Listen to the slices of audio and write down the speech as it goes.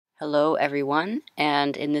Hello everyone,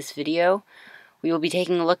 and in this video we will be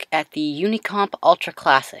taking a look at the Unicomp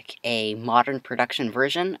UltraClassic, a modern production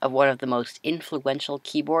version of one of the most influential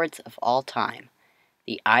keyboards of all time,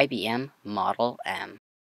 the IBM Model M.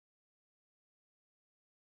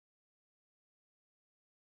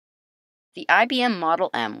 The IBM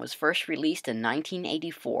Model M was first released in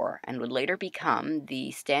 1984 and would later become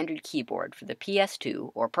the standard keyboard for the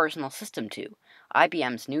PS2 or Personal System 2,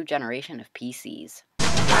 IBM's new generation of PCs.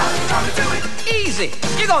 How to do it? Easy!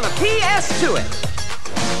 You're gonna PS to it!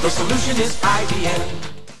 The solution is IBM.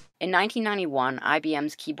 In 1991,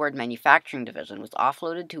 IBM's keyboard manufacturing division was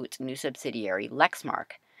offloaded to its new subsidiary,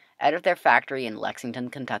 Lexmark, out of their factory in Lexington,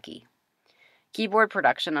 Kentucky. Keyboard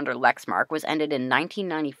production under Lexmark was ended in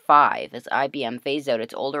 1995 as IBM phased out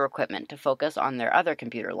its older equipment to focus on their other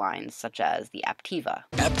computer lines, such as the Aptiva.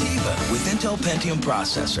 Aptiva with Intel Pentium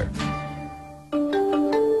processor.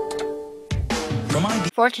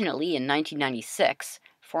 Fortunately, in 1996,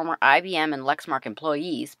 former IBM and Lexmark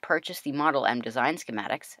employees purchased the Model M design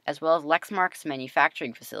schematics, as well as Lexmark's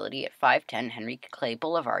manufacturing facility at 510 Henry Clay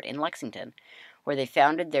Boulevard in Lexington, where they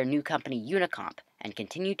founded their new company Unicomp and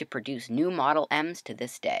continue to produce new Model Ms to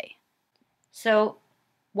this day. So,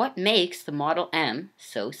 what makes the Model M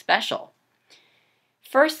so special?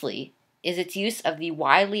 Firstly, is its use of the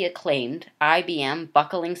widely acclaimed IBM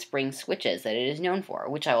buckling spring switches that it is known for,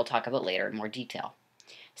 which I will talk about later in more detail.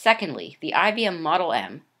 Secondly, the IBM Model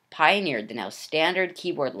M pioneered the now standard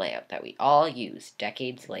keyboard layout that we all use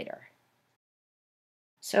decades later.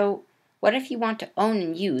 So, what if you want to own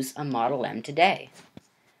and use a Model M today?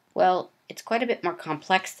 Well, it's quite a bit more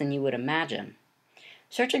complex than you would imagine.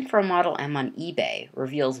 Searching for a Model M on eBay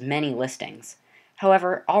reveals many listings.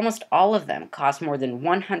 However, almost all of them cost more than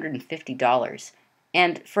 $150,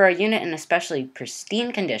 and for a unit in especially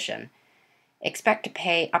pristine condition, expect to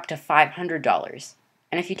pay up to $500.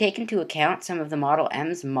 And if you take into account some of the Model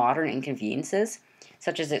M's modern inconveniences,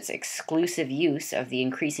 such as its exclusive use of the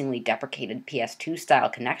increasingly deprecated PS2 style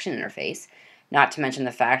connection interface, not to mention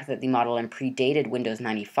the fact that the Model M predated Windows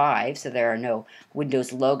 95, so there are no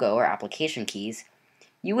Windows logo or application keys,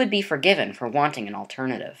 you would be forgiven for wanting an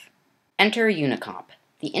alternative. Enter Unicomp,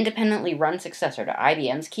 the independently run successor to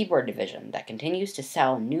IBM's keyboard division that continues to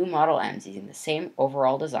sell new Model Ms using the same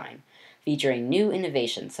overall design, featuring new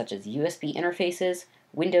innovations such as USB interfaces,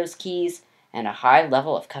 Windows keys, and a high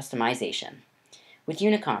level of customization. With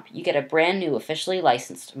Unicomp, you get a brand new officially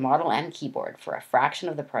licensed Model M keyboard for a fraction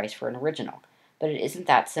of the price for an original, but it isn't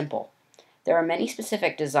that simple. There are many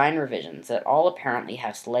specific design revisions that all apparently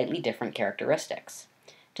have slightly different characteristics.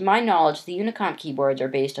 To my knowledge, the Unicomp keyboards are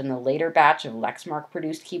based on the later batch of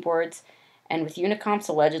Lexmark-produced keyboards, and with Unicomp's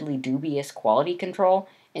allegedly dubious quality control,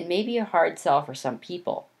 it may be a hard sell for some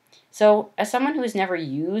people. So, as someone who has never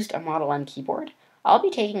used a Model M keyboard, I'll be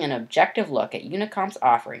taking an objective look at Unicomp's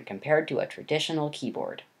offering compared to a traditional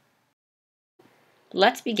keyboard.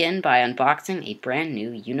 Let's begin by unboxing a brand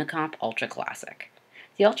new Unicomp UltraClassic.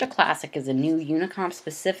 The UltraClassic is a new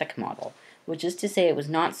Unicomp-specific model, which is to say it was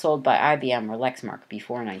not sold by IBM or Lexmark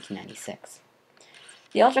before 1996.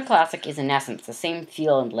 The UltraClassic is in essence the same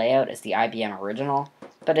feel and layout as the IBM original,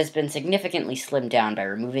 but has been significantly slimmed down by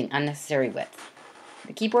removing unnecessary width.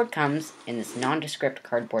 The keyboard comes in this nondescript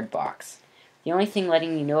cardboard box. The only thing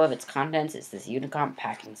letting you know of its contents is this Unicomp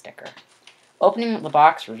packing sticker. Opening the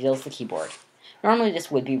box reveals the keyboard. Normally this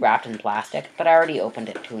would be wrapped in plastic, but I already opened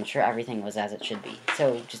it to ensure everything was as it should be,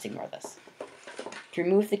 so just ignore this. To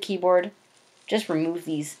remove the keyboard, just remove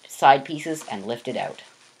these side pieces and lift it out.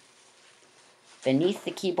 Beneath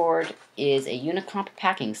the keyboard is a Unicomp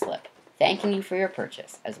packing slip, thanking you for your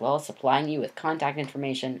purchase, as well as supplying you with contact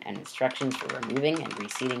information and instructions for removing and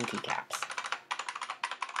reseating keycaps.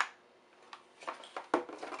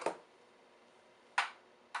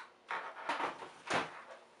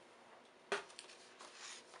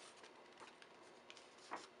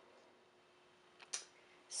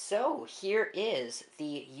 So here is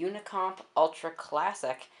the Unicomp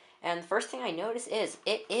UltraClassic, and the first thing I notice is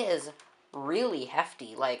it is really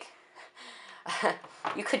hefty. Like,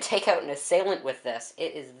 you could take out an assailant with this.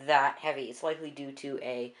 It is that heavy. It's likely due to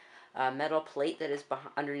a metal plate that is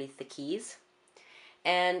underneath the keys,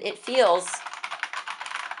 and it feels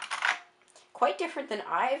quite different than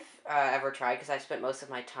I've ever tried, because I've spent most of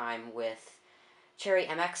my time with Cherry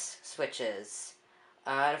MX switches,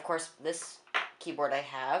 and of course this keyboard I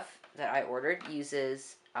have that I ordered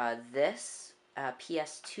uses this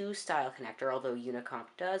PS2 style connector, although Unicomp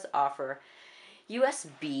does offer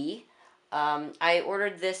USB. I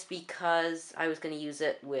ordered this because I was going to use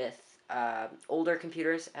it with older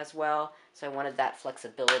computers as well, so I wanted that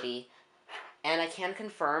flexibility. And I can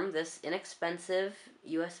confirm this inexpensive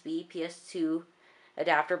USB PS2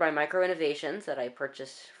 adapter by Micro Innovations that I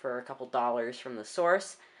purchased for a couple dollars from the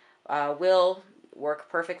source will work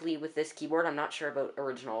perfectly with this keyboard. I'm not sure about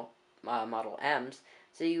original Model M's.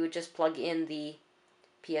 So you would just plug in the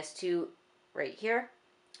PS2 right here,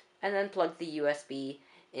 and then plug the USB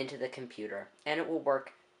into the computer, and it will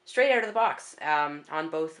work straight out of the box on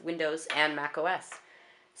both Windows and Mac OS.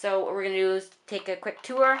 So what we're going to do is take a quick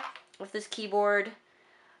tour with this keyboard,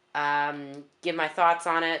 give my thoughts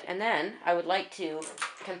on it, and then I would like to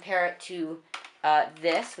compare it to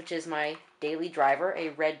this, which is my daily driver, a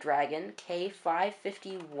Red Dragon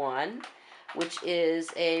K551, which is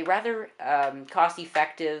a rather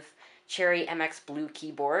cost-effective Cherry MX Blue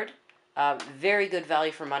keyboard. Very good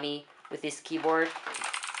value for money with this keyboard.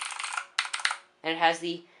 And it has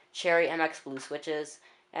the Cherry MX Blue switches,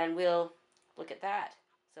 and we'll look at that.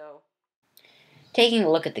 So, taking a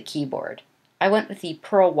look at the keyboard, I went with the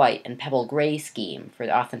pearl white and pebble gray scheme for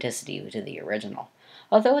the authenticity to the original.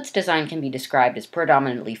 Although its design can be described as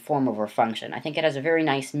predominantly form over function, I think it has a very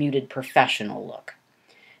nice muted professional look.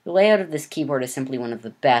 The layout of this keyboard is simply one of the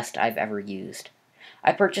best I've ever used.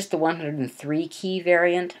 I purchased the 103 key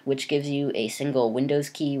variant, which gives you a single Windows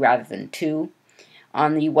key rather than two.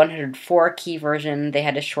 On the 104 key version, they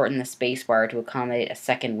had to shorten the spacebar to accommodate a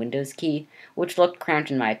second Windows key, which looked cramped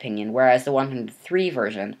in my opinion, whereas the 103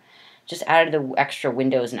 version just added the extra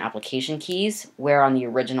Windows and application keys, where on the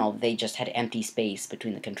original they just had empty space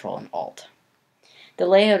between the Control and Alt. The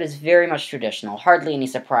layout is very much traditional, hardly any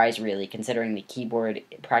surprise really, considering the keyboard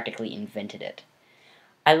practically invented it.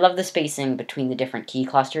 I love the spacing between the different key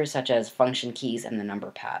clusters, such as function keys and the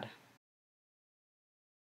number pad.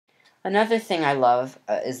 Another thing I love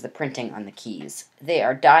is the printing on the keys. They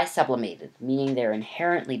are dye sublimated, meaning they're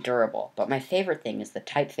inherently durable, but my favorite thing is the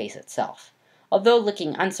typeface itself. Although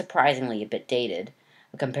looking unsurprisingly a bit dated,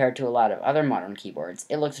 compared to a lot of other modern keyboards,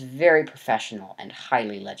 it looks very professional and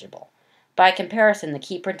highly legible. By comparison, the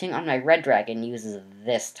key printing on my Red Dragon uses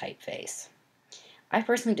this typeface. I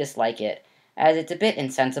personally dislike it, as it's a bit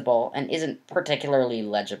insensible and isn't particularly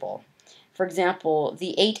legible. For example,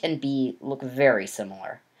 the 8 and B look very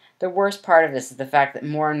similar. The worst part of this is the fact that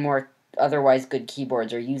more and more otherwise good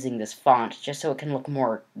keyboards are using this font just so it can look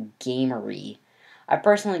more gamery. I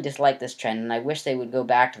personally dislike this trend, and I wish they would go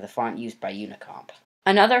back to the font used by Unicomp.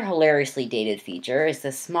 Another hilariously dated feature is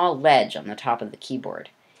this small ledge on the top of the keyboard.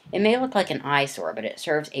 It may look like an eyesore, but it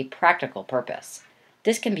serves a practical purpose.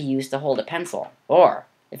 This can be used to hold a pencil, or,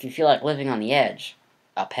 if you feel like living on the edge,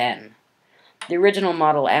 a pen. The original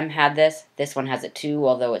Model M had this one has it too,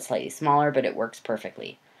 although it's slightly smaller, but it works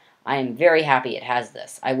perfectly. I am very happy it has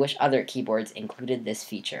this. I wish other keyboards included this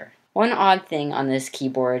feature. One odd thing on this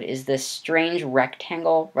keyboard is this strange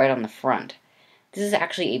rectangle right on the front. This is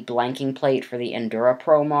actually a blanking plate for the Endura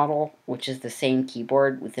Pro model, which is the same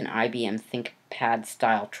keyboard with an IBM ThinkPad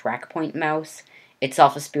style trackpoint mouse,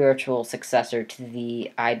 itself a spiritual successor to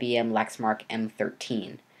the IBM Lexmark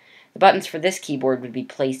M13. The buttons for this keyboard would be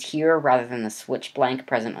placed here rather than the switch blank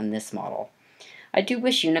present on this model. I do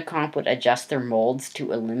wish Unicomp would adjust their molds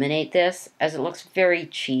to eliminate this, as it looks very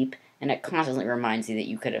cheap and it constantly reminds you that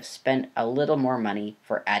you could have spent a little more money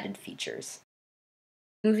for added features.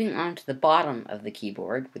 Moving on to the bottom of the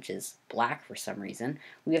keyboard, which is black for some reason,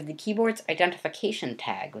 we have the keyboard's identification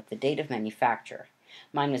tag with the date of manufacture.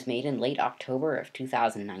 Mine was made in late October of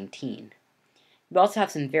 2019. We also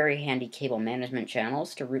have some very handy cable management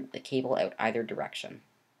channels to route the cable out either direction.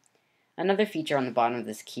 Another feature on the bottom of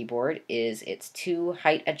this keyboard is its two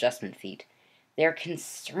height adjustment feet. They are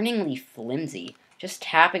concerningly flimsy. Just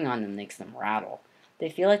tapping on them makes them rattle. They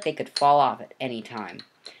feel like they could fall off at any time.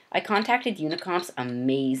 I contacted Unicomp's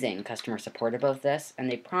amazing customer support about this,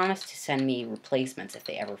 and they promised to send me replacements if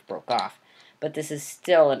they ever broke off, but this is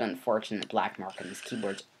still an unfortunate black mark on this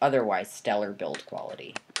keyboard's otherwise stellar build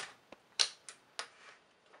quality.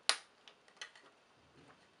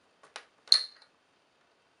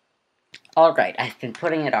 Alright, I've been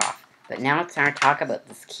putting it off, but now it's time to talk about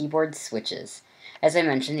this keyboard's switches. As I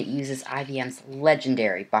mentioned, it uses IBM's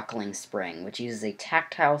legendary buckling spring, which uses a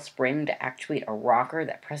tactile spring to actuate a rocker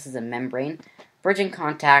that presses a membrane, bridging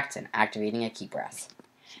contacts and activating a key press.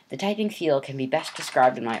 The typing feel can be best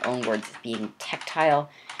described in my own words as being tactile,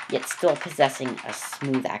 yet still possessing a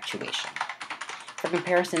smooth actuation. For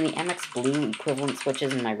comparison, the MX Blue equivalent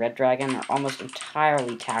switches in my Red Dragon are almost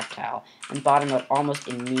entirely tactile and bottom out almost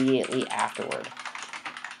immediately afterward.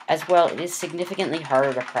 As well, it is significantly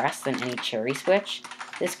harder to press than any Cherry switch.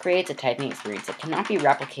 This creates a typing experience that cannot be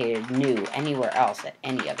replicated new anywhere else at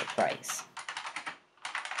any other price.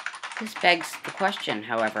 This begs the question,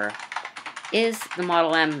 however, Is the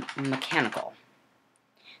Model M mechanical?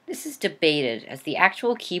 This is debated as the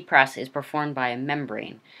actual key press is performed by a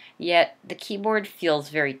membrane, yet the keyboard feels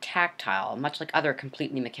very tactile, much like other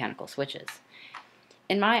completely mechanical switches.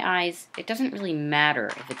 In my eyes, it doesn't really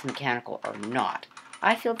matter if it's mechanical or not.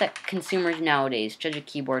 I feel that consumers nowadays judge a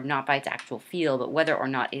keyboard not by its actual feel, but whether or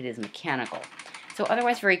not it is mechanical. So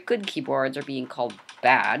otherwise very good keyboards are being called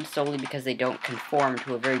bad solely because they don't conform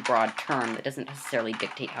to a very broad term that doesn't necessarily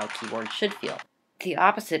dictate how a keyboard should feel. The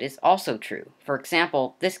opposite is also true. For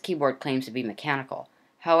example, this keyboard claims to be mechanical.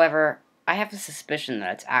 However, I have a suspicion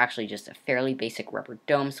that it's actually just a fairly basic rubber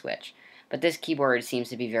dome switch, but this keyboard seems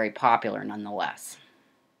to be very popular nonetheless.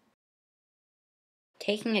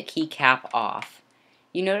 Taking a keycap off,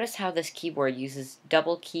 you notice how this keyboard uses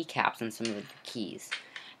double keycaps on some of the keys.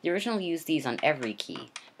 The original used these on every key.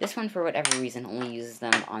 This one, for whatever reason, only uses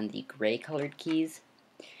them on the gray colored keys.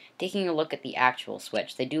 Taking a look at the actual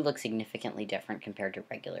switch, they do look significantly different compared to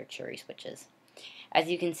regular cherry switches. As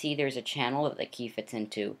you can see, there's a channel that the key fits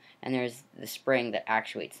into, and there's the spring that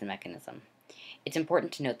actuates the mechanism. It's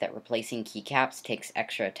important to note that replacing keycaps takes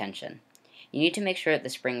extra attention. You need to make sure that the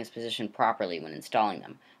spring is positioned properly when installing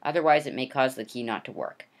them, otherwise it may cause the key not to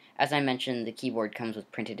work. As I mentioned, the keyboard comes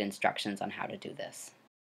with printed instructions on how to do this.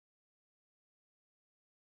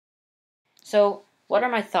 So, what are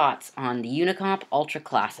my thoughts on the Unicomp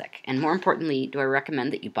UltraClassic? And more importantly, do I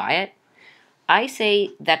recommend that you buy it? I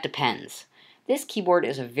say that depends. This keyboard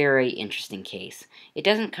is a very interesting case. It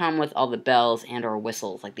doesn't come with all the bells and or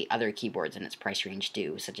whistles like the other keyboards in its price range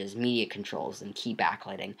do, such as media controls and key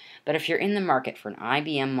backlighting, but if you're in the market for an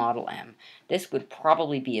IBM Model M, this would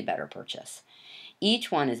probably be a better purchase.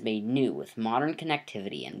 Each one is made new with modern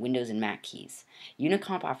connectivity and Windows and Mac keys.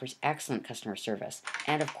 Unicomp offers excellent customer service,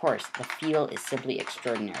 and of course, the feel is simply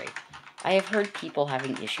extraordinary. I have heard people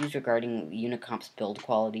having issues regarding Unicomp's build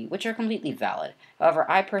quality, which are completely valid. However,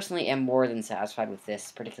 I personally am more than satisfied with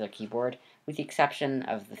this particular keyboard, with the exception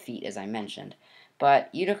of the feet as I mentioned.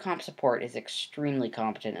 But Unicomp support is extremely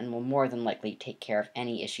competent and will more than likely take care of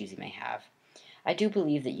any issues you may have. I do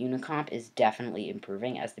believe that Unicomp is definitely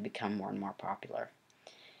improving as they become more and more popular.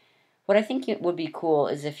 What I think it would be cool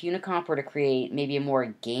is if Unicomp were to create maybe a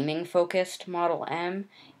more gaming-focused Model M.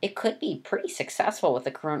 It could be pretty successful with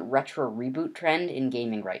the current retro reboot trend in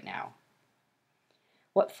gaming right now.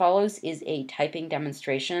 What follows is a typing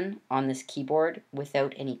demonstration on this keyboard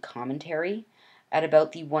without any commentary. At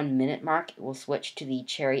about the 1 minute mark, it will switch to the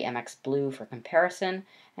Cherry MX Blue for comparison,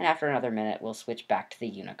 and after another minute, we'll switch back to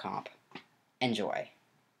the Unicomp. Enjoy.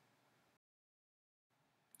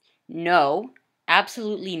 No,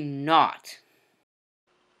 absolutely not.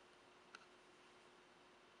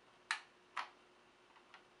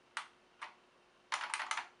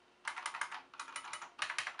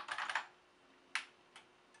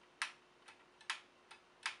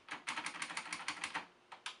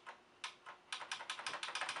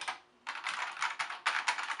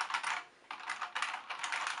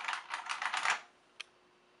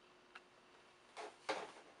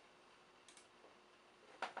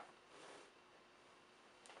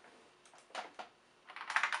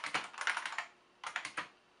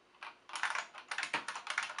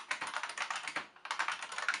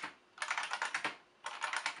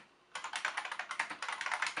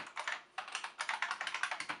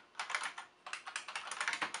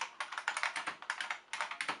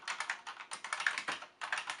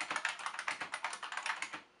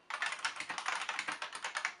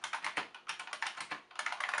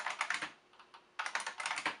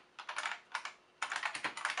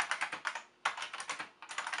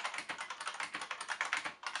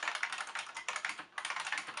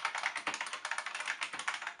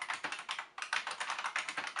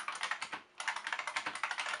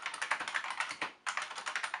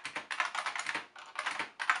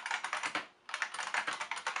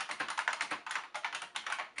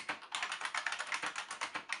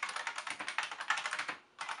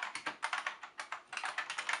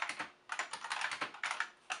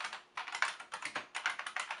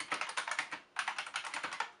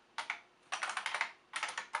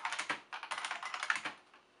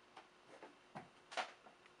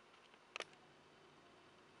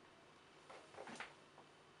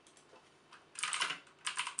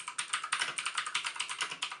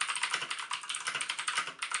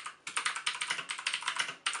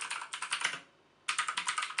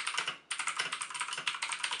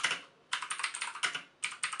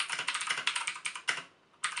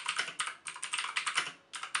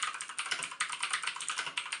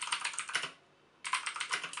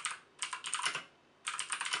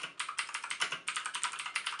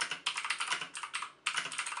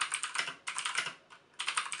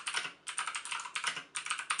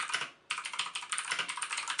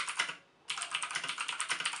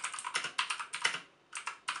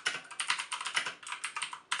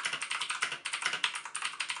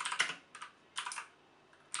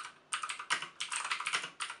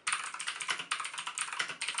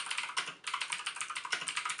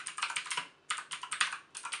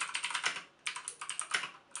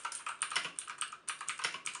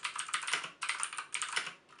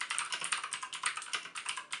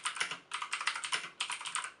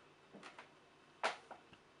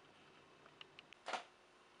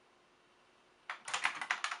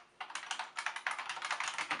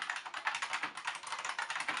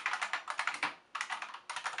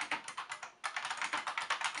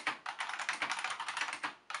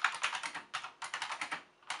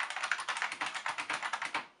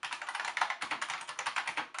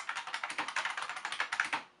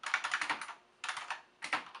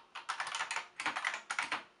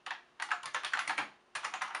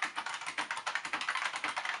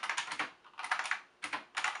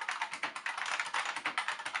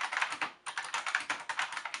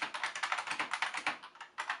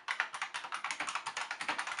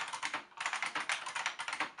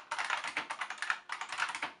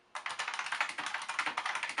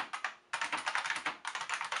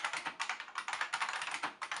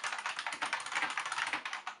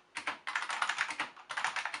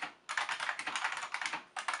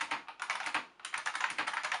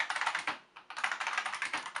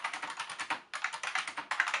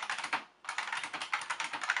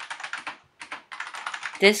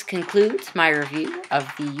 This concludes my review of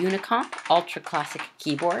the Unicomp UltraClassic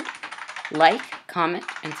keyboard. Like, comment,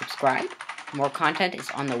 and subscribe. More content is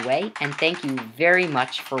on the way, and thank you very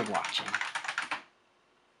much for watching.